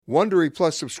Wondery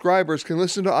Plus subscribers can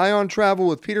listen to Ion Travel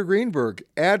with Peter Greenberg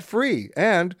ad-free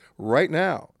and right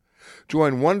now.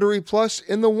 Join Wondery Plus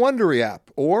in the Wondery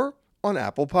app or on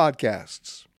Apple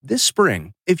Podcasts. This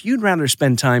spring, if you'd rather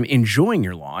spend time enjoying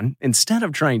your lawn instead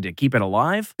of trying to keep it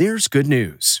alive, there's good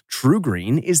news. True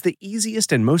Green is the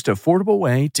easiest and most affordable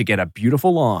way to get a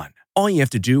beautiful lawn. All you have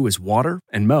to do is water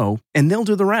and mow, and they'll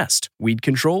do the rest. Weed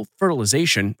control,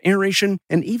 fertilization, aeration,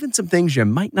 and even some things you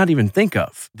might not even think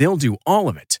of. They'll do all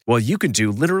of it, while you can do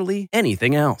literally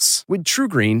anything else. With True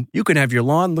Green, you can have your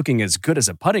lawn looking as good as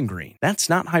a putting green. That's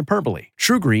not hyperbole.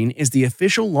 True Green is the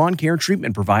official lawn care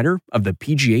treatment provider of the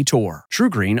PGA Tour. True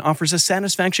Green offers a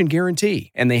satisfaction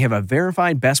guarantee, and they have a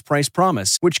verified best price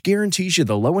promise, which guarantees you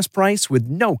the lowest price with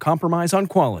no compromise on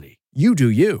quality. You do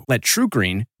you. Let True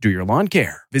Green do your lawn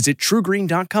care. Visit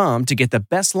truegreen.com to get the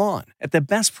best lawn at the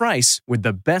best price with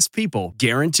the best people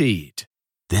guaranteed.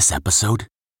 This episode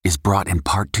is brought in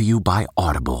part to you by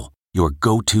Audible, your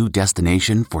go-to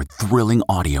destination for thrilling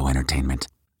audio entertainment.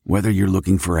 Whether you're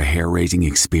looking for a hair-raising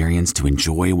experience to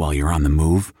enjoy while you're on the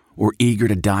move or eager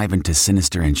to dive into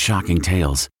sinister and shocking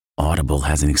tales, Audible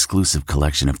has an exclusive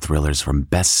collection of thrillers from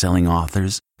best-selling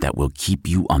authors that will keep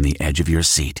you on the edge of your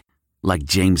seat. Like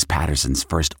James Patterson's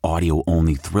first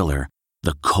audio-only thriller,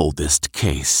 The Coldest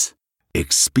Case.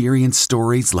 Experience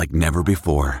stories like never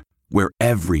before, where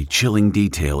every chilling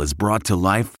detail is brought to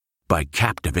life by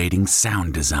captivating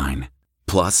sound design.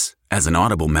 Plus, as an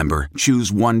Audible member,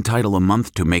 choose one title a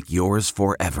month to make yours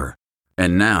forever.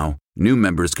 And now, new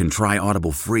members can try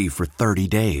Audible free for 30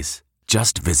 days.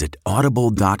 Just visit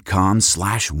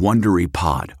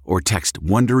audible.com/WonderyPod or text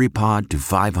WonderyPod to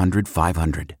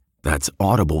 500-500. That's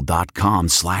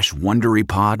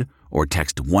audible.com/WonderyPod or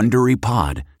text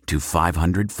WonderyPod to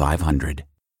 500-500.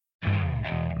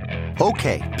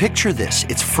 Okay, picture this.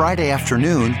 It's Friday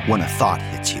afternoon when a thought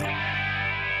hits you.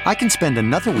 I can spend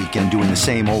another weekend doing the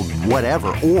same old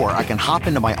whatever, or I can hop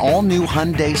into my all-new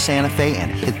Hyundai Santa Fe and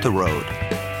hit the road.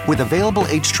 With available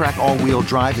H-Track all-wheel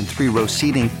drive and 3-row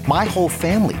seating, my whole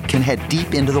family can head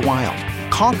deep into the wild.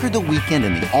 Conquer the weekend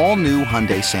in the all-new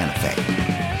Hyundai Santa Fe.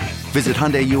 Visit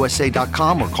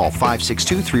HyundaiUSA.com or call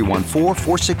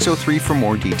 562-314-4603 for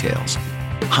more details.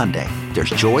 Hyundai, there's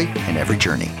joy in every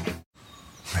journey.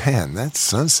 Man, that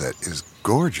sunset is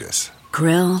gorgeous.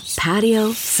 Grill,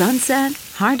 patio, sunset.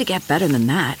 Hard to get better than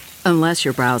that. Unless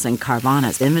you're browsing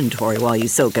Carvana's inventory while you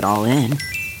soak it all in.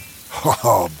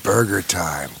 Oh, burger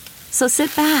time. So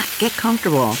sit back, get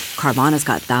comfortable. Carvana's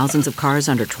got thousands of cars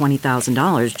under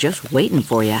 $20,000 just waiting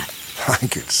for you. I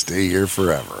could stay here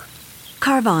forever.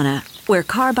 Carvana, where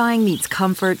car buying meets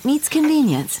comfort meets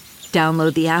convenience.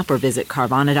 Download the app or visit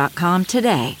Carvana.com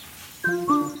today.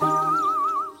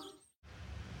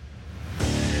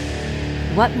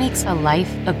 What makes a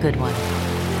life a good one?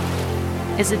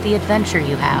 Is it the adventure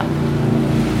you have?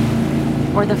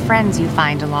 Or the friends you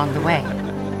find along the way?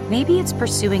 Maybe it's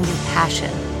pursuing your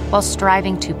passion while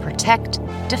striving to protect,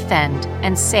 defend,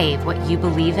 and save what you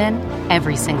believe in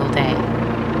every single day.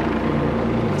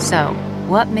 So,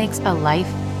 what makes a life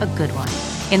a good one?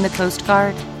 In the Coast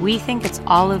Guard, we think it's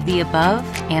all of the above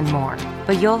and more,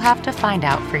 but you'll have to find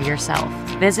out for yourself.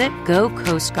 Visit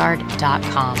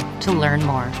gocoastguard.com to learn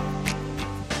more.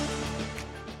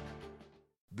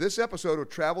 This episode of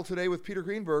Travel Today with Peter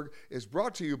Greenberg is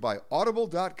brought to you by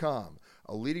Audible.com,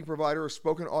 a leading provider of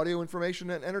spoken audio information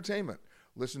and entertainment.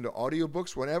 Listen to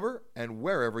audiobooks whenever and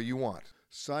wherever you want.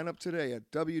 Sign up today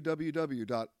at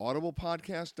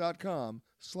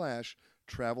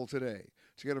www.audiblepodcast.com/travel today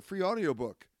to get a free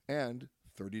audiobook and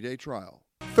 30-day trial.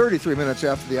 33 minutes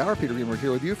after the hour, Peter Greenberg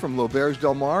here with you from L'Auberge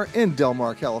Del Mar in Del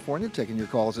Mar, California, taking your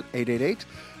calls at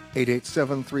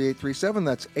 888-887-3837.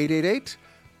 That's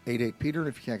 888-88-PETER. And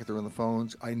if you can't get through on the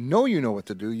phones, I know you know what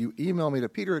to do. You email me to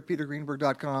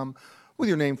peter@petergreenberg.com with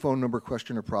your name, phone number,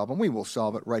 question, or problem. We will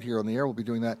solve it right here on the air. We'll be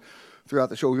doing that throughout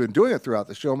the show. We've been doing it throughout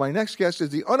the show. My next guest is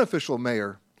the unofficial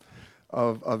mayor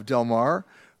of Del Mar.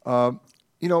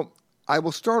 I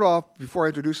will start off, before I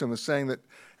introduce him, as saying that,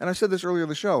 and I said this earlier in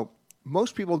the show,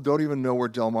 most people don't even know where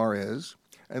Del Mar is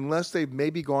unless they've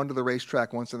maybe gone to the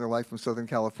racetrack once in their life from Southern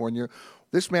California.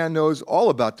 This man knows all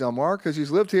about Del Mar because he's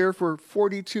lived here for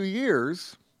 42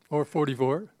 years. Or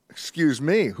 44. Excuse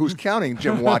me. Who's counting,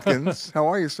 Jim Watkins? How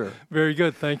are you, sir? Very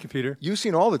good. Thank you, Peter. You've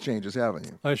seen all the changes, haven't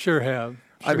you? I sure have.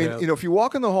 If you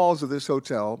walk in the halls of this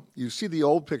hotel, you see the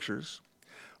old pictures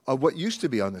of what used to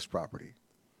be on this property.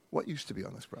 What used to be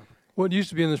on this property? What used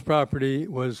to be on this property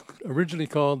was originally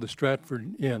called the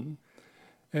Stratford Inn,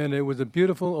 and it was a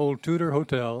beautiful old Tudor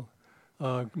hotel,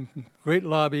 great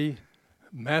lobby,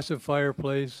 massive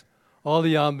fireplace, all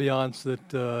the ambiance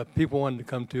that people wanted to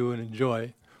come to and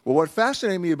enjoy Well, what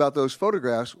fascinated me about those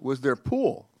photographs was their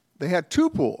pool. They had two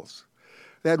pools.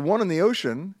 They had one in the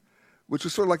ocean, which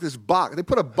was sort of like this box. They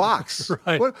put a box.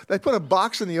 Right. They put a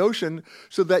box in the ocean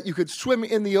so that you could swim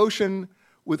in the ocean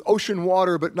with ocean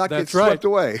water but not get swept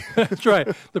away. That's right.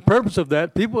 The purpose of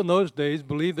that, people in those days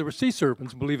believed there were sea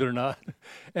serpents, believe it or not,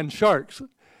 and sharks.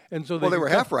 And so Well, they were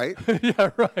half right.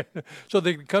 Yeah, right. So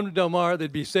they could come to Del Mar,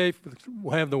 they'd be safe,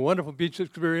 have the wonderful beach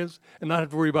experience, and not have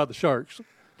to worry about the sharks.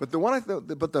 But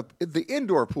the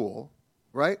indoor pool,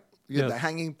 right? You had Yes. the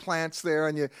hanging plants there,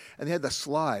 and they had the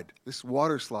slide, this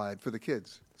water slide for the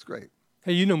kids. It's great.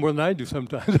 Hey, you know more than I do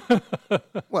sometimes.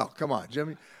 Well, come on,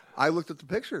 Jimmy. I looked at the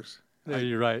pictures. Yeah,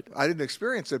 you're right. I didn't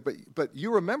experience it, but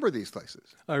you remember these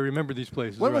places. I remember these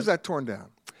places. When right. was that torn down?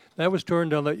 That was torn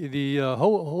down. The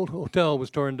whole hotel was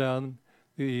torn down.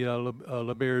 The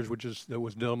La Berge, that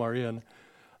was Del Mar Inn,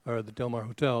 or the Del Mar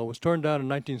Hotel, was torn down in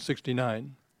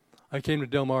 1969. I came to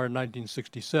Del Mar in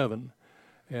 1967,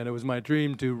 and it was my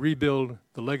dream to rebuild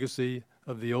the legacy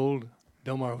of the old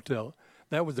Del Mar Hotel.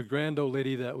 That was the grand old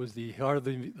lady. That was the heart of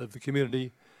the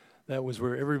community. That was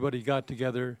where everybody got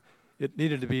together. It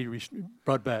needed to be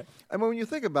brought back. And when you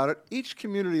think about it, each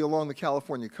community along the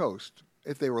California coast,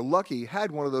 if they were lucky,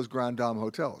 had one of those Grand Dame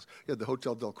hotels. You had the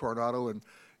Hotel del Coronado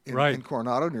in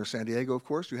Coronado near San Diego, of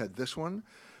course. You had this one.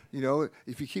 You know,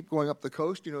 if you keep going up the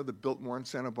coast, you know, the Biltmore in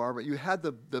Santa Barbara. You had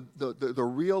the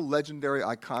real legendary,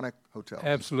 iconic hotels.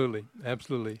 Absolutely,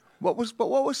 absolutely. What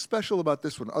was special about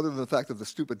this one, other than the fact of the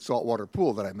stupid saltwater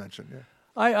pool that I mentioned? Yeah.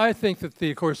 I think that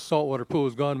of course, saltwater pool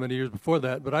was gone many years before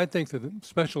that, but I think that the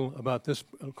special about this,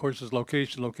 of course, is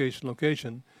location.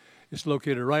 It's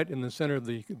located right in the center of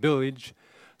the village,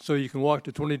 so you can walk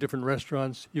to 20 different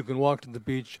restaurants. You can walk to the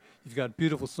beach. You've got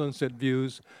beautiful sunset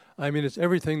views. I mean, it's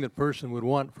everything that person would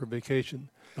want for vacation.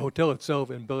 The hotel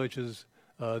itself embellishes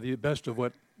the best of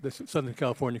what the Southern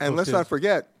California coast is. And let's not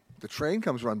forget, the train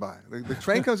comes run by. The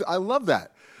train comes. I love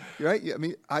that. Right? I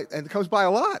mean, and it comes by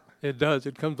a lot. It does.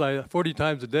 It comes by 40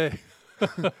 times a day.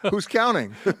 Who's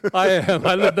counting? I am.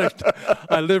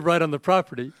 I live right on the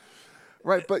property.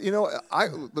 Right, but you know,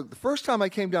 the first time I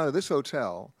came down to this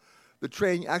hotel, the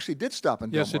train actually did stop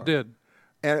in Del Mar. Yes, it did.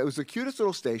 And it was the cutest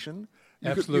little station.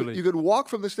 Absolutely. You could walk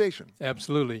from the station.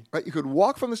 Absolutely. Right, you could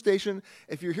walk from the station.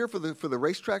 If you're here for the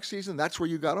racetrack season, that's where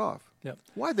you got off. Yep.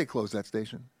 Why'd they close that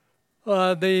station?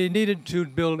 They needed to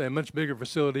build a much bigger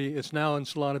facility. It's now in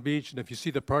Solana Beach, and if you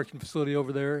see the parking facility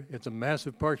over there, it's a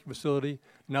massive parking facility.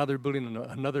 Now they're building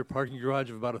another parking garage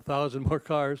of about 1,000 more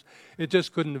cars. It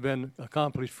just couldn't have been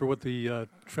accomplished for what the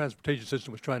transportation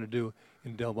system was trying to do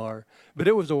in Del Mar. But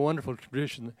it was a wonderful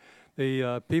tradition.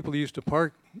 The people used to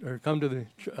park or come to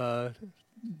the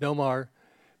Del Mar,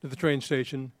 to the train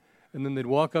station, and then they'd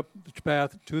walk up the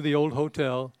path to the old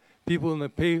hotel. People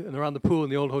around the pool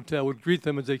in the old hotel would greet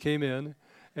them as they came in,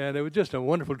 and it was just a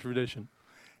wonderful tradition.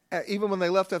 Even when they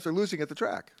left after losing at the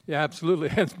track. Yeah, absolutely.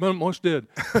 Most did.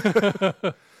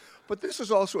 But this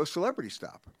is also a celebrity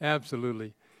stop.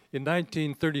 Absolutely. In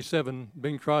 1937,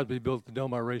 Bing Crosby built the Del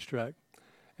Mar racetrack.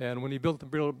 And when he built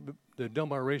the Del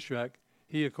Mar racetrack,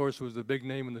 he, of course, was the big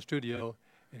name in the studio,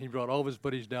 and he brought all of his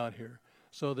buddies down here.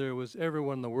 So there was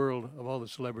everyone in the world of all the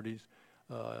celebrities.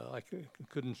 I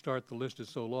couldn't start the list,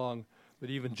 it's so long, but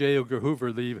even J. Edgar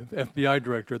Hoover, the FBI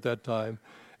director at that time,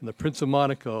 and the Prince of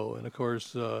Monaco, and of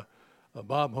course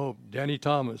Bob Hope, Danny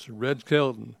Thomas, Red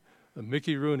Skelton,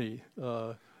 Mickey Rooney.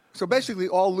 So basically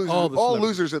all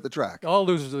losers at the track. All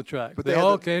losers at the track. But they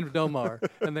all came to Del Mar,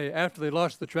 and after they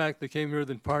lost the track, they came here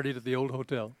and partied at the old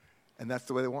hotel. And that's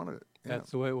the way they wanted it.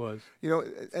 That's the way it was. You know,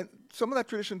 and some of that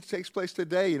tradition takes place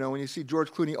today. You know, when you see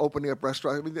George Clooney opening up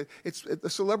restaurants, I mean, the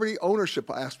celebrity ownership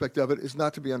aspect of it is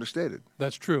not to be understated.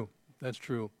 That's true. That's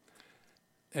true.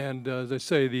 And as I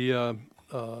say, it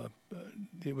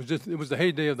was the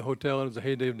heyday of the hotel, and it was the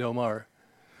heyday of Del Mar.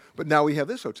 But now we have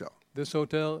this hotel. This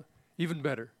hotel, even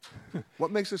better.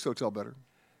 What makes this hotel better?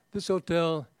 This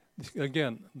hotel,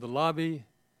 again, the lobby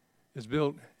is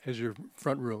built as your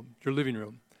front room, your living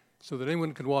room, so that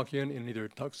anyone could walk in either a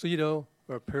tuxedo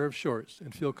or a pair of shorts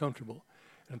and feel comfortable.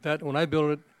 And when I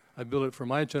built it for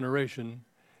my generation,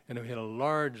 and we had a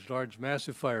large,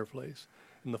 massive fireplace.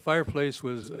 And the fireplace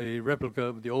was a replica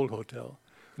of the old hotel.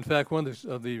 In fact, one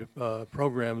of the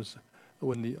programs,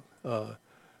 when the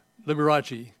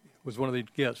Liberace was one of the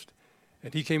guests,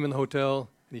 and he came in the hotel,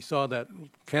 and he saw that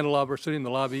candelabra sitting in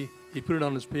the lobby. He put it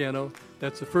on his piano.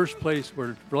 That's the first place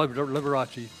where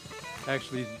Liberace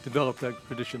actually developed that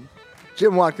tradition.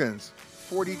 Jim Watkins,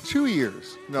 42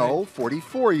 years. No,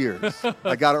 44 years.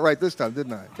 I got it right this time,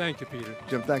 didn't I? Thank you, Peter.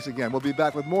 Jim, thanks again. We'll be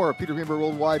back with more of Peter Greenberg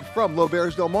Worldwide from La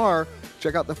Berge Del Mar.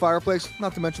 Check out the fireplace,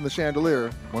 not to mention the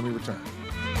chandelier, when we return.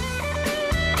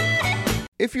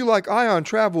 If you like Ion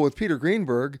Travel with Peter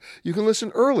Greenberg, you can listen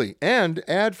early and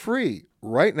ad-free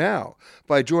right now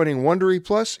by joining Wondery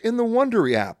Plus in the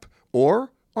Wondery app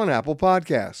or on Apple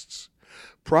Podcasts.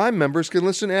 Prime members can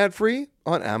listen ad-free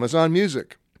on Amazon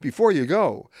Music. Before you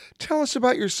go, tell us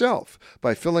about yourself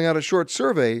by filling out a short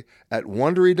survey at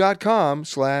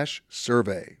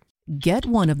Wondery.com/survey. Get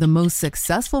one of the most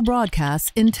successful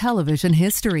broadcasts in television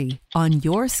history on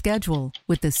your schedule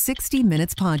with the 60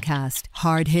 Minutes Podcast.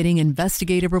 Hard-hitting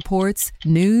investigative reports,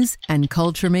 news, and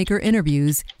culture maker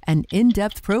interviews, and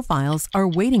in-depth profiles are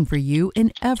waiting for you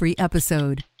in every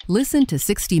episode. Listen to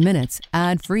 60 Minutes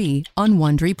ad-free on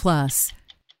Wondery Plus.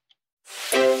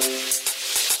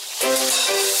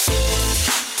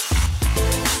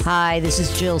 Hi, this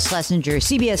is Jill Schlesinger,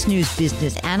 CBS News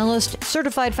business analyst,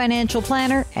 certified financial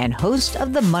planner, and host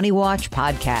of the Money Watch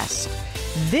podcast.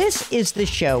 This is the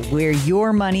show where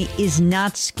your money is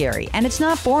not scary and it's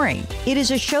not boring. It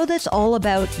is a show that's all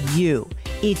about you.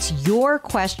 It's your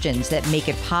questions that make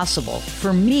it possible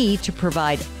for me to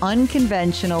provide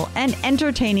unconventional and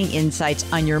entertaining insights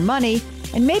on your money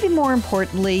and maybe more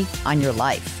importantly, on your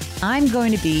life. I'm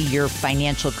going to be your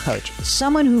financial coach,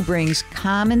 someone who brings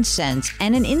common sense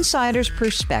and an insider's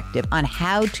perspective on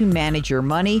how to manage your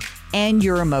money and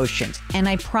your emotions. And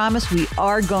I promise we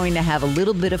are going to have a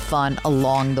little bit of fun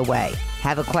along the way.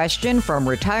 Have a question from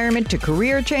retirement to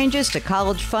career changes to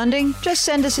college funding? Just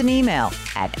send us an email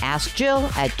at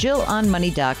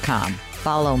askjill@jillonmoney.com.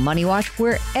 Follow Money Watch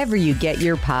wherever you get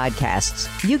your podcasts.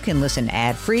 You can listen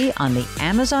ad-free on the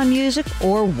Amazon Music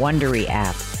or Wondery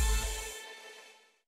app.